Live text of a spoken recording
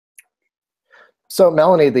So,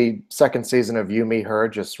 Melanie, the second season of You, Me, Her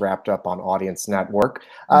just wrapped up on Audience Network.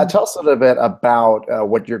 Mhm. Tell us a little bit about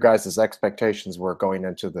what your guys' expectations were going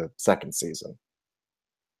into the second season.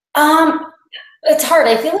 Um, it's hard.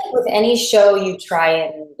 I feel like with any show you try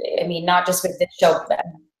and, I mean, not just with this show, but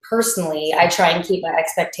personally, I try and keep my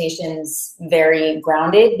expectations very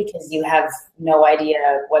grounded because you have no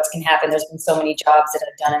idea what's going to happen. There's been so many jobs that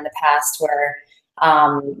I've done in the past where,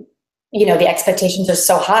 um, the expectations are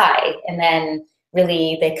so high and then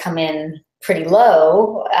really they come in pretty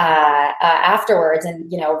low afterwards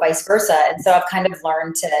and, vice versa. And so I've kind of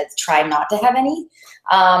learned to try not to have any.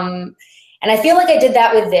 Um, and I feel like I did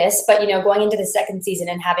that with this, but going into the second season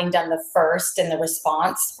and having done the first and the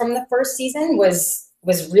response from the first season was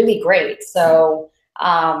really great. So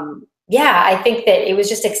yeah, I think that it was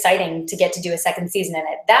just exciting to get to do a second season. And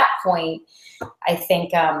at that point, I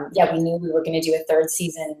think yeah, we knew we were going to do a third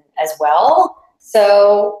season as well.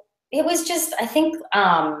 So it was just, I think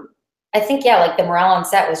yeah, like the morale on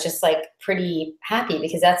set was just like pretty happy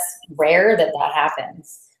because that's rare that that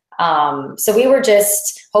happens. So we were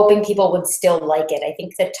just hoping people would still like it. I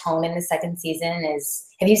think the tone in the second season is,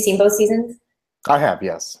 have you seen both seasons? I have,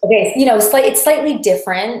 yes. Okay, it's slightly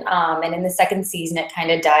different. And in the second season, it kind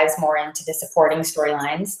of dives more into the supporting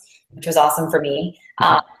storylines, which was awesome for me.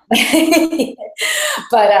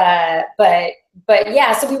 But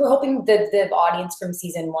yeah, so we were hoping the audience from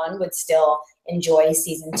season one would still enjoy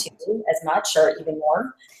season two as much or even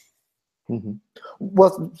more. Hmm.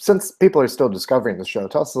 Well, since people are still discovering the show,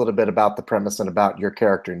 tell us a little bit about the premise and about your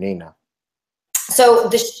character, Nina. So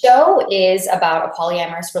the show is about a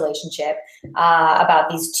polyamorous relationship, about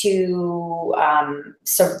these two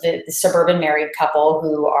the suburban married couple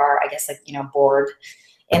who are, I guess, like, bored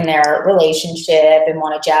in their relationship and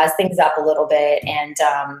want to jazz things up a little bit. And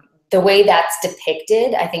the way that's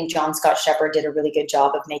depicted, I think John Scott Shepherd did a really good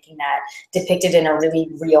job of making that depicted in a really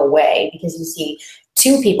real way, because you see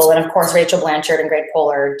two people, and of course Rachel Blanchard and Greg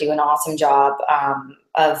Poehler do an awesome job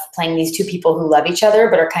of playing these two people who love each other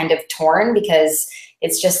but are kind of torn because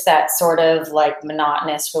it's just that sort of like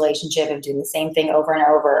monotonous relationship of doing the same thing over and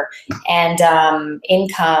over. And in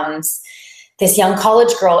comes this young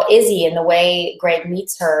college girl, Izzy, and the way Greg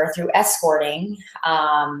meets her through escorting,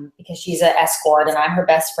 because she's an escort and I'm her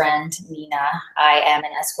best friend, Nina. I am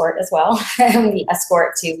an escort as well. I'm the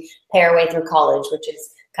escort to pay her way through college, which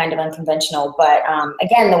is kind of unconventional. But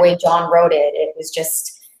again, the way John wrote it, it was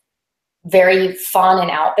just very fun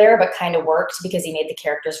and out there, but kind of worked because he made the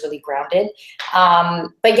characters really grounded.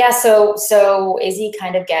 But yeah, so Izzy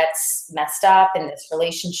kind of gets messed up in this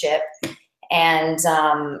relationship, and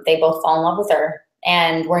they both fall in love with her.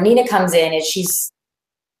 And where Nina comes in is she's,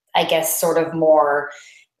 I guess, sort of more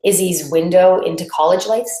Izzy's window into college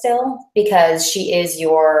life still, because she is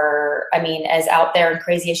as out there and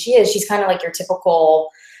crazy as she is, she's kind of like your typical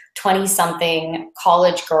 20-something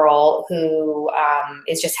college girl who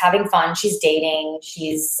is just having fun. She's dating.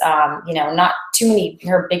 She's, not too many,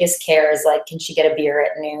 her biggest care is like, can she get a beer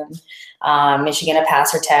at noon? Is she going to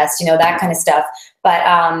pass her test? That kind of stuff. But,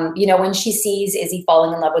 when she sees Izzy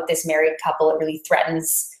falling in love with this married couple, it really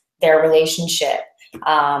threatens their relationship.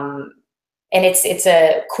 And it's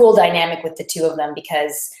a cool dynamic with the two of them,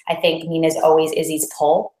 because I think Nina's always Izzy's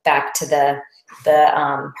pull back to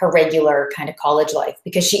her regular kind of college life,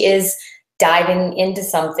 because she is diving into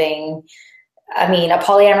something. I mean, a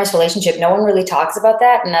polyamorous relationship, no one really talks about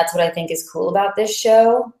that. And that's what I think is cool about this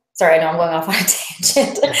show. Sorry, I know I'm going off on a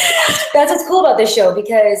tangent. That's what's cool about this show,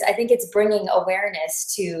 because I think it's bringing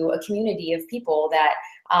awareness to a community of people that,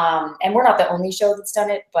 and we're not the only show that's done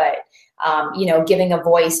it, but, giving a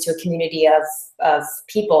voice to a community of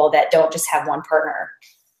people that don't just have one partner.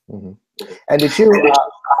 Mm-hmm. And did you,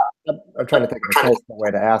 I'm trying to think of a personal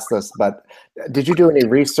way to ask this, but did you do any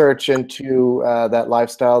research into that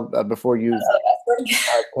lifestyle before you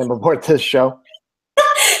came aboard this show?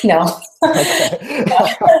 No. Okay.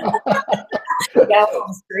 Yeah, on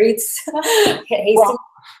the streets.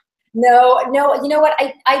 No, you know what?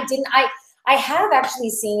 I didn't. I have actually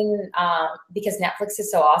seen, because Netflix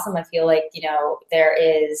is so awesome. I feel like,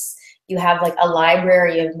 you have like a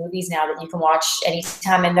library of movies now that you can watch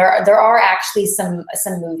anytime. And there are actually some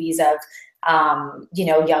movies of,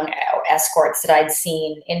 young escorts that I'd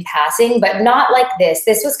seen in passing, but not like this.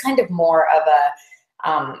 This was kind of more of a,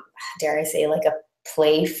 dare I say, like a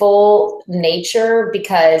playful nature,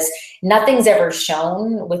 because nothing's ever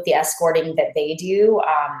shown with the escorting that they do.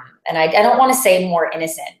 And I don't want to say more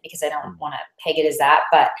innocent, because I don't want to peg it as that,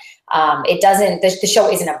 but it doesn't, the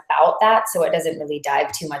show isn't about that. So it doesn't really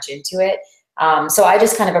dive too much into it. So I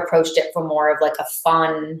just kind of approached it from more of like a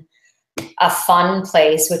fun, a fun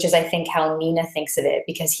place, which is I think how Nina thinks of it,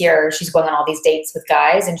 because here she's going on all these dates with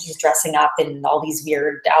guys and she's dressing up in all these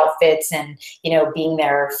weird outfits and, you know, being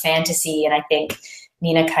their fantasy. And I think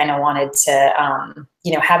Nina kind of wanted to,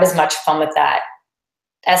 you know, have as much fun with that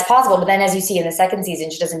as possible. But then as you see in the second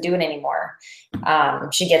season, she doesn't do it anymore.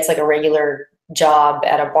 She gets like a regular job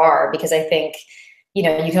at a bar, because I think, you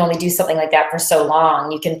know, you can only do something like that for so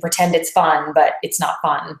long. You can pretend it's fun, but it's not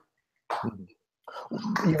fun.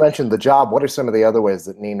 You mentioned the job. What are some of the other ways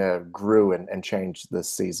that Nina grew and changed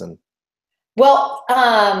this season? Well,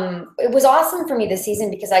 it was awesome for me this season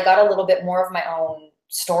because I got a little bit more of my own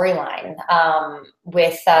storyline.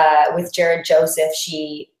 With Jared Joseph,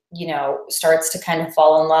 she, you know, starts to kind of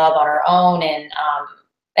fall in love on her own, and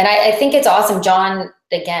I think it's awesome. John,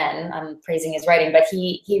 again, I'm praising his writing, but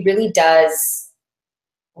he really does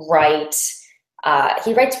write.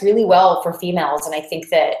 He writes really well for females, and I think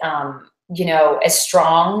that you know, as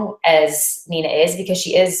strong as Nina is, because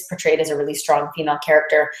she is portrayed as a really strong female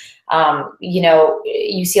character, you know,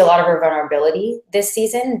 you see a lot of her vulnerability this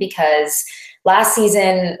season, because last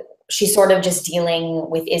season she's sort of just dealing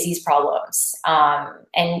with Izzy's problems.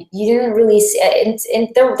 And you didn't really see,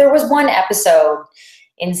 there was one episode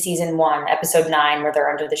in season 1, episode 9, where they're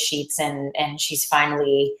under the sheets and she's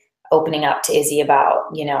finally opening up to Izzy about,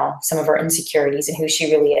 you know, some of her insecurities and who she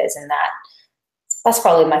really is. And that's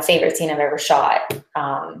probably my favorite scene I've ever shot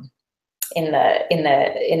in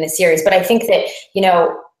the series. But I think that, you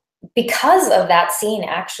know, because of that scene,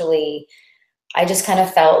 actually, I just kind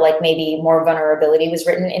of felt like maybe more vulnerability was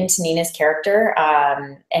written into Nina's character.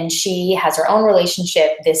 And she has her own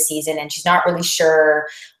relationship this season, and she's not really sure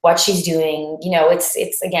what she's doing. You know, it's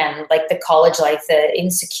again, like the college life, the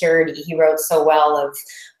insecurity he wrote so well of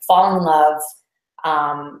falling in love,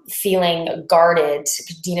 feeling guarded.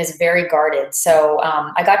 Dina's very guarded. So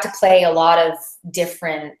I got to play a lot of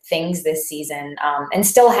different things this season, and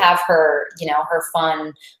still have her, you know, her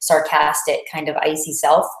fun, sarcastic, kind of icy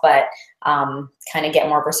self, but kind of get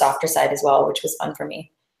more of her softer side as well, which was fun for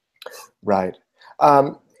me. Right.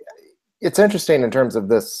 It's interesting in terms of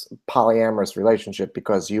this polyamorous relationship,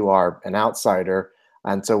 because you are an outsider,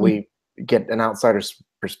 and so we get an outsider's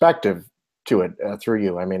perspective to it through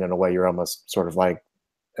you. I mean, in a way, you're almost sort of like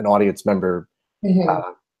an audience member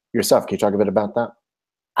yourself. Can you talk a bit about that?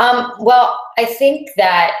 Well, I think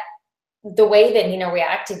that the way that Nina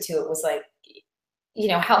reacted to it was like, you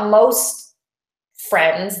know, how most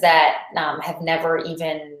friends that have never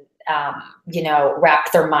even, you know,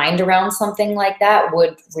 wrapped their mind around something like that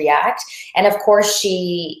would react. And of course,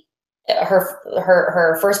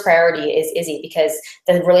 her first priority is Izzy, because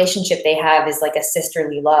the relationship they have is like a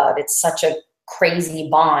sisterly love. It's such a crazy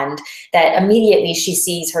bond that immediately she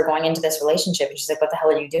sees her going into this relationship and she's like, what the hell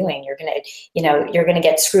are you doing? You're gonna, you know, you're gonna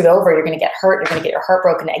get screwed over, you're gonna get hurt, you're gonna get your heart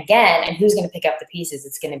broken again, and who's gonna pick up the pieces?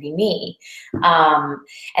 It's gonna be me.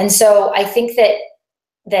 And so I think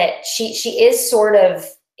that she is sort of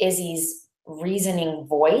Izzy's reasoning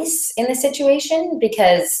voice in the situation,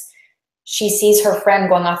 because she sees her friend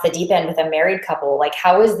going off the deep end with a married couple. Like,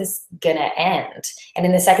 how is this gonna end? And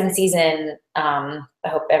in the second season, I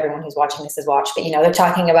hope everyone who's watching this has watched, but you know, they're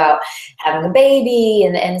talking about having a baby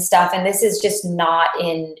and stuff. And this is just not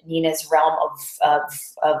in Nina's realm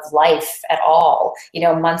of life at all. You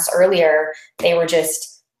know, months earlier, they were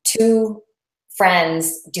just two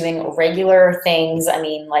friends doing regular things. I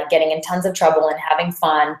mean, like getting in tons of trouble and having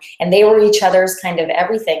fun, and they were each other's kind of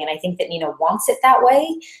everything. And I think that Nina wants it that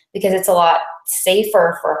way, because it's a lot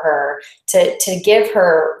safer for her to give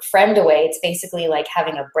her friend away. It's basically like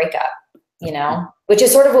having a breakup, you know, which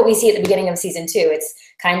is sort of what we see at the beginning of season 2. It's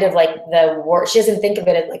kind of like the worst. She doesn't think of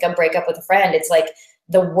it as like a breakup with a friend. It's like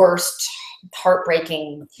the worst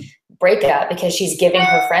heartbreaking breakup, because she's giving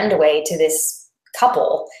her friend away to this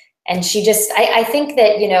couple. And she just, I think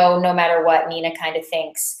that, you know, no matter what Nina kind of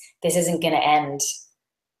thinks, this isn't going to end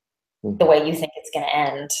the way you think it's going to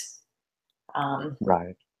end.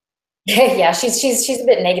 Right. Yeah, she's a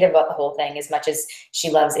bit negative about the whole thing, as much as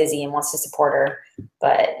she loves Izzy and wants to support her,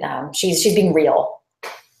 but she's being real.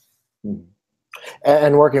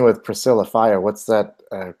 And working with Priscilla Faia, what's that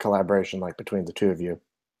collaboration like between the two of you?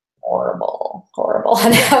 Horrible.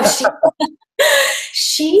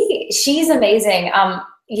 She's amazing.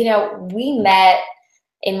 You know, we met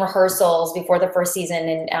in rehearsals before the first season,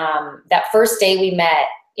 and that first day we met,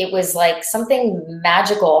 it was like something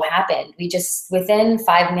magical happened. We just, within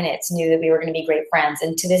 5 minutes, knew that we were going to be great friends.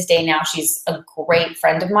 And to this day now, she's a great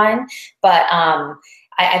friend of mine. But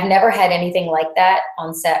I've never had anything like that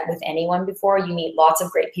on set with anyone before. You meet lots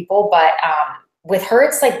of great people, but with her,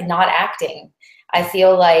 it's like not acting. I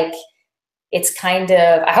feel like it's kind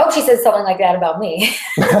of, I hope she says something like that about me.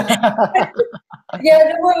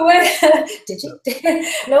 Yeah, did you?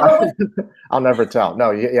 No, but I'll never tell.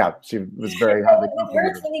 No, yeah, she was very highly with her,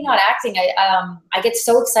 complimented. it's really not acting. I get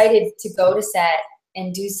so excited to go to set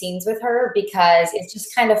and do scenes with her because it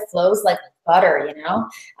just kind of flows like butter, you know?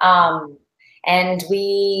 And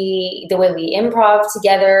the way we improv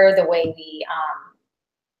together, the way we,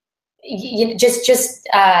 I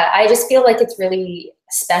just feel like it's really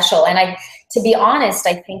special. And to be honest,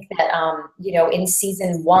 I think that, you know, in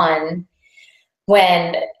season 1,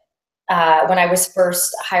 when I was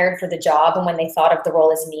first hired for the job and when they thought of the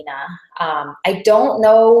role as Nina, I don't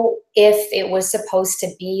know if it was supposed to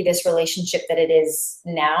be this relationship that it is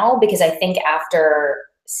now, because I think after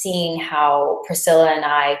seeing how Priscilla and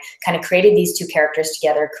I kind of created these two characters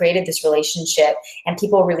together, created this relationship, and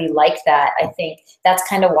people really liked that, I think that's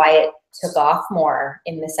kind of why it took off more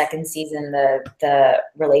in the second season, the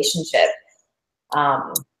relationship.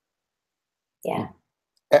 Yeah.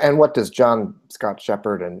 And what does John Scott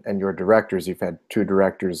Shepherd and your directors, you've had 2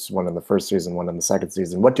 directors, one in the first season, one in the second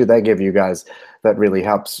season, what do they give you guys that really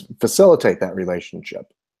helps facilitate that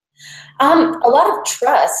relationship? A lot of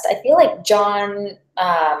trust. I feel like John,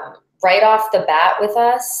 right off the bat with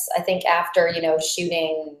us, I think after, you know,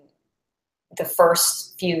 shooting the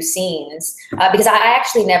first few scenes, because I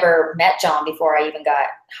actually never met John before I even got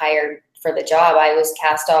hired for the job. I was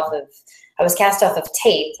cast off of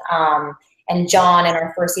tape. And John and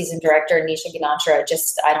our first season director, Nisha Ganatra,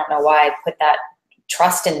 just, I don't know why, put that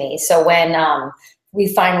trust in me. So when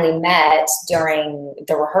we finally met during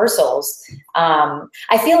the rehearsals,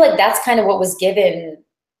 I feel like that's kind of what was given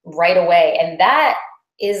right away. And that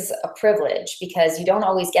is a privilege because you don't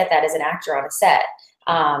always get that as an actor on a set.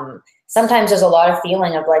 Sometimes there's a lot of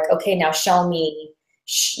feeling of like, okay, now show me,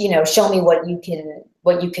 show me what you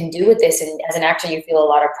can do with this. And as an actor, you feel a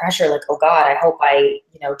lot of pressure, like, oh God, I hope I,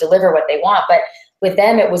 deliver what they want. But with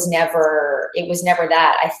them, it was never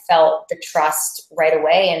that. I felt the trust right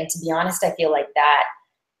away. And to be honest, I feel like that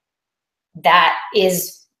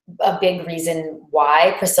is a big reason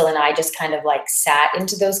why Priscilla and I just kind of like sat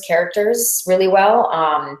into those characters really well,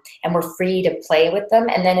 and were free to play with them.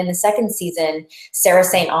 And then in the second season, Sarah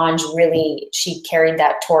St. Onge she carried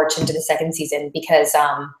that torch into the second season because,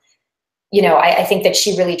 I think that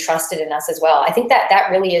she really trusted in us as well. I think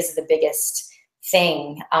that really is the biggest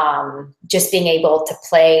thing, just being able to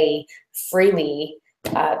play freely,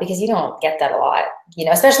 because you don't get that a lot,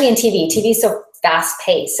 especially in TV. TV is so fast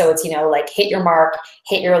paced. So it's, like hit your mark,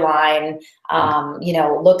 hit your line,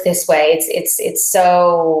 look this way. It's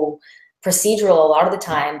so procedural a lot of the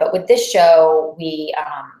time. But with this show,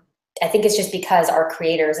 I think it's just because our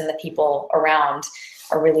creators and the people around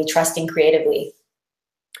are really trusting creatively.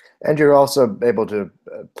 And you're also able to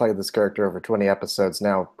play this character over 20 episodes,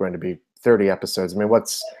 now going to be 30 episodes. I mean,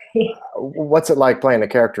 what's it like playing a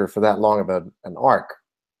character for that long of an arc?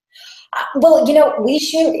 Well, we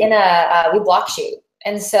shoot we block shoot.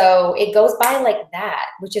 And so it goes by like that,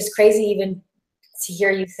 which is crazy even to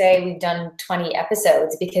hear you say we've done 20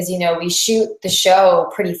 episodes because, we shoot the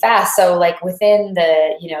show pretty fast. So like within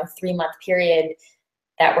the, 3-month period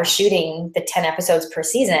that we're shooting the 10 episodes per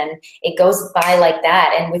season, it goes by like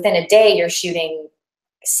that. And within a day, you're shooting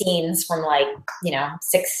scenes from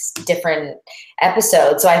 6 different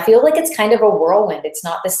episodes. So I feel like it's kind of a whirlwind. It's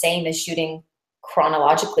not the same as shooting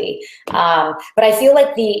chronologically. But I feel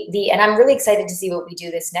like and I'm really excited to see what we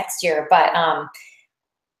do this next year. But,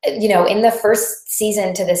 in the first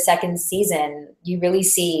season to the second season, you really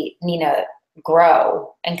see Nina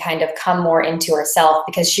grow and kind of come more into herself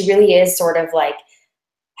because she really is sort of like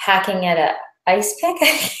hacking at a ice pick,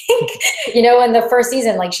 I think, in the first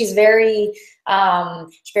season, like she's very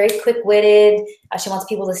quick-witted. She wants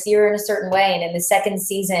people to see her in a certain way. And in the second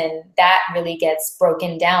season, that really gets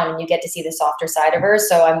broken down and you get to see the softer side of her.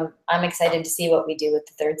 So I'm excited to see what we do with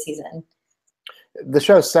the third season. The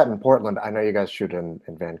show's set in Portland. I know you guys shoot in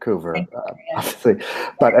Vancouver, obviously.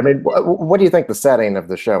 But I mean, what do you think the setting of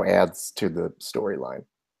the show adds to the storyline?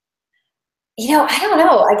 I don't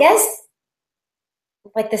know. I guess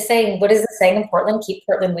like the saying, what is the saying in Portland? Keep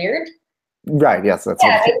Portland weird. Right. Yes. That's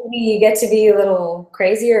you get to be a little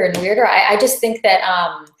crazier and weirder. I just think that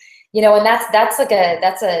and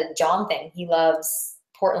that's a John thing. He loves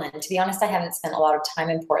Portland. To be honest, I haven't spent a lot of time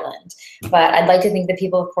in Portland, but I'd like to think the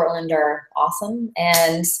people of Portland are awesome,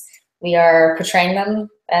 and we are portraying them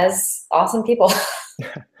as awesome people.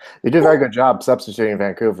 You do a very good job substituting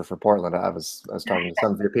Vancouver for Portland. I was talking to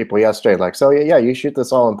some of your people yesterday, like, so yeah, you shoot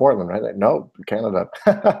this all in Portland, right? Like, no, Canada.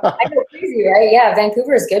 I know, crazy, right? Yeah,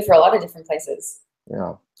 Vancouver is good for a lot of different places.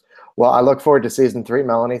 Yeah. Well, I look forward to season 3,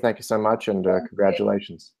 Melanie. Thank you so much, and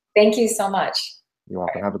congratulations. Thank you so much. You're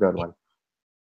welcome. Have a good one.